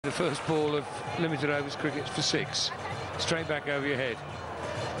The first ball of limited overs cricket for 6, straight back over your head.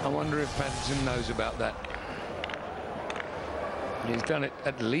 I wonder if Pattinson knows about that. He's done it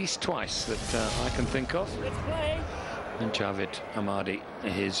at least twice that I can think of. And Javed Ahmadi,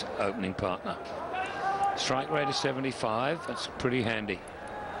 his opening partner. Strike rate is 75. That's pretty handy.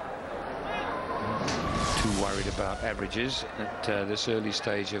 Too worried about averages at this early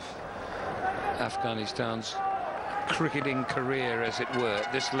stage of Afghanistan's cricketing career, as it were,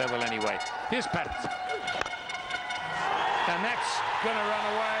 at this level anyway. Here's Pattinson. And that's going to run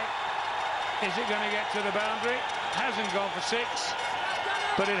away. Is it going to get to the boundary? Hasn't gone for 6,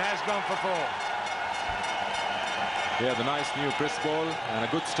 but it has gone for 4. Yeah, the nice new crisp ball and a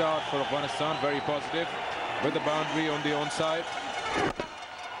good start for Afghanistan, very positive, with the boundary on the onside.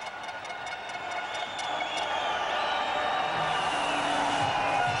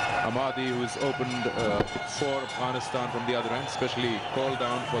 Ahmadi, who's opened for Afghanistan from the other end, especially called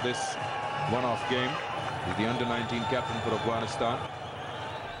down for this one-off game. He's the under-19 captain for Afghanistan.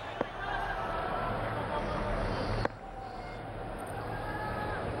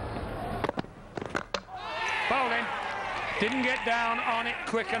 Bowling. Didn't get down on it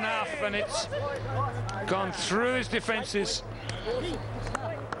quick enough, and it's gone through his defences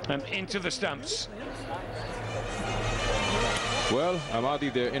and into the stumps. Well,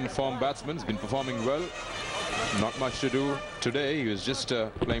 Ahmadi, the in-form batsman, has been performing well. Not much to do today. He was just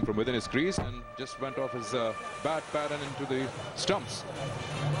playing from within his crease and just went off his bat pattern into the stumps.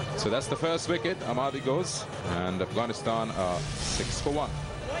 So that's the first wicket. Ahmadi goes, and Afghanistan are 6 for 1.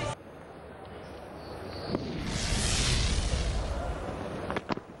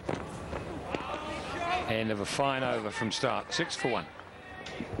 End of a fine over from Starc. 6 for 1.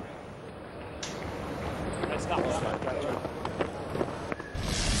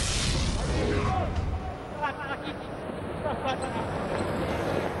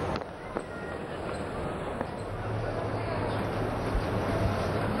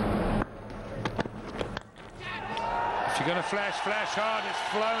 If you're going to flash hard, it's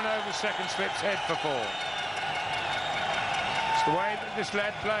flown over second slip's head for 4. It's the way that this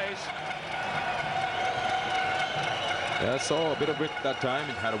lad plays. Yeah, saw a bit of width that time.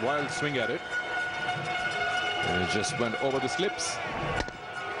 It had a wild swing at it. And it just went over the slips.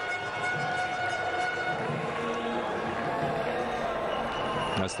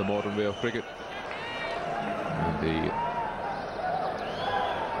 That's the modern way of cricket. And the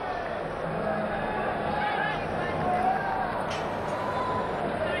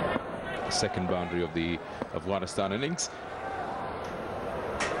second boundary of the Afghanistan innings.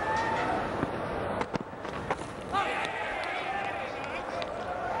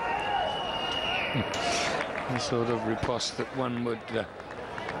 The sort of riposte that one would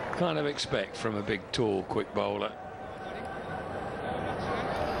kind of expect from a big, tall, quick bowler.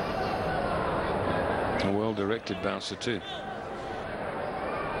 A well-directed bouncer too.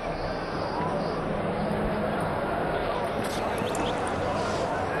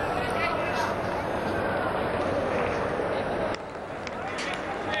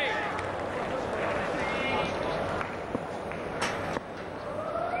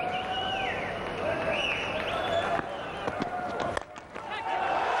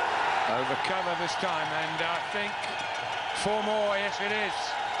 Over cover this time, and I think 4 more. Yes, it is.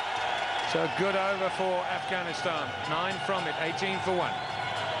 So good over for Afghanistan. 9 from it, 18 for 1.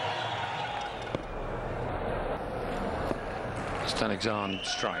 Stanikzan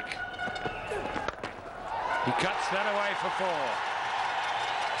strike. He cuts that away for 4.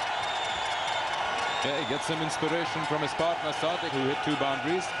 Yeah, he gets some inspiration from his partner Sadiq, who hit 2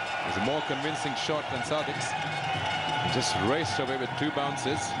 boundaries. It's a more convincing shot than Sadiq's. He just raced away with 2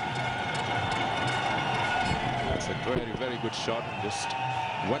 bounces. That's a very, very good shot. Just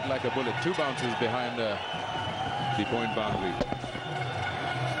went like a bullet. 2 bounces behind the point boundary.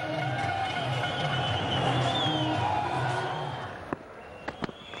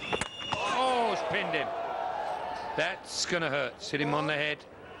 Oh, it's pinned him. That's going to hurt. Hit him on the head.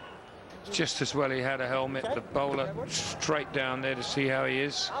 Just as well he had a helmet. The bowler straight down there to see how he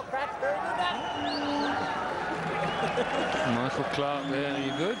is. Michael Clark there. Are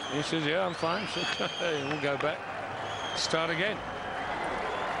you good? He says, yeah, I'm fine. So we'll go back. Start again.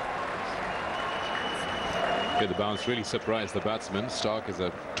 Yeah, the bounce really surprised the batsman. Starc is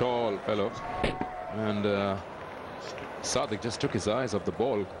a tall fellow. And Sadiq just took his eyes off the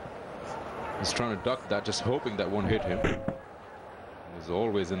ball. He's trying to duck that, just hoping that won't hit him. He's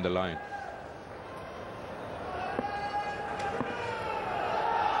always in the line.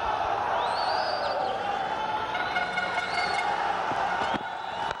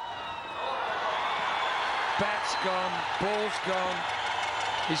 Bat's gone, ball's gone.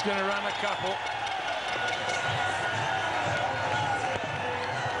 He's going to run a couple.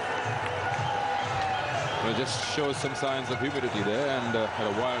 Well, just shows some signs of humidity there, and had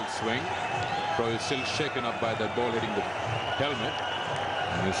a wild swing. Probably still shaken up by that ball hitting the helmet.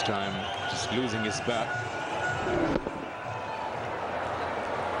 And this time, just losing his bat.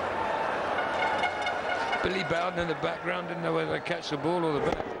 Billy Bowden in the background didn't know whether to catch the ball or the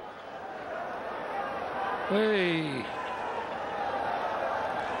bat. Hey.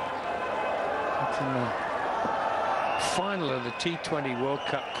 In the final of the T20 World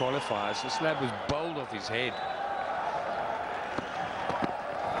Cup qualifiers, this lad was bowled off his head.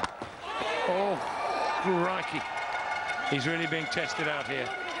 Oh, crikey. He's really being tested out here.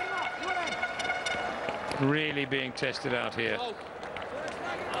 Really being tested out here.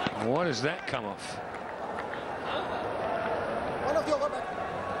 What does that come off?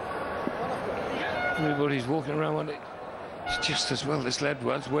 Everybody's walking around with it. It's just as well this lad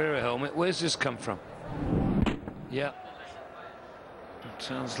was. Wear a helmet. Where's this come from? Yeah. It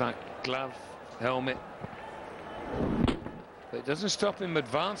sounds like glove, helmet. But it doesn't stop him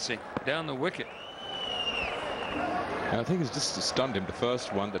advancing down the wicket. I think it's just stunned him, the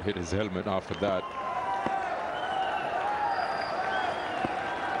first one that hit his helmet. After that,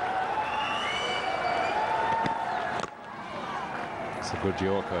 it's a good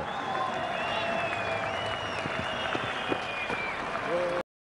Yorker.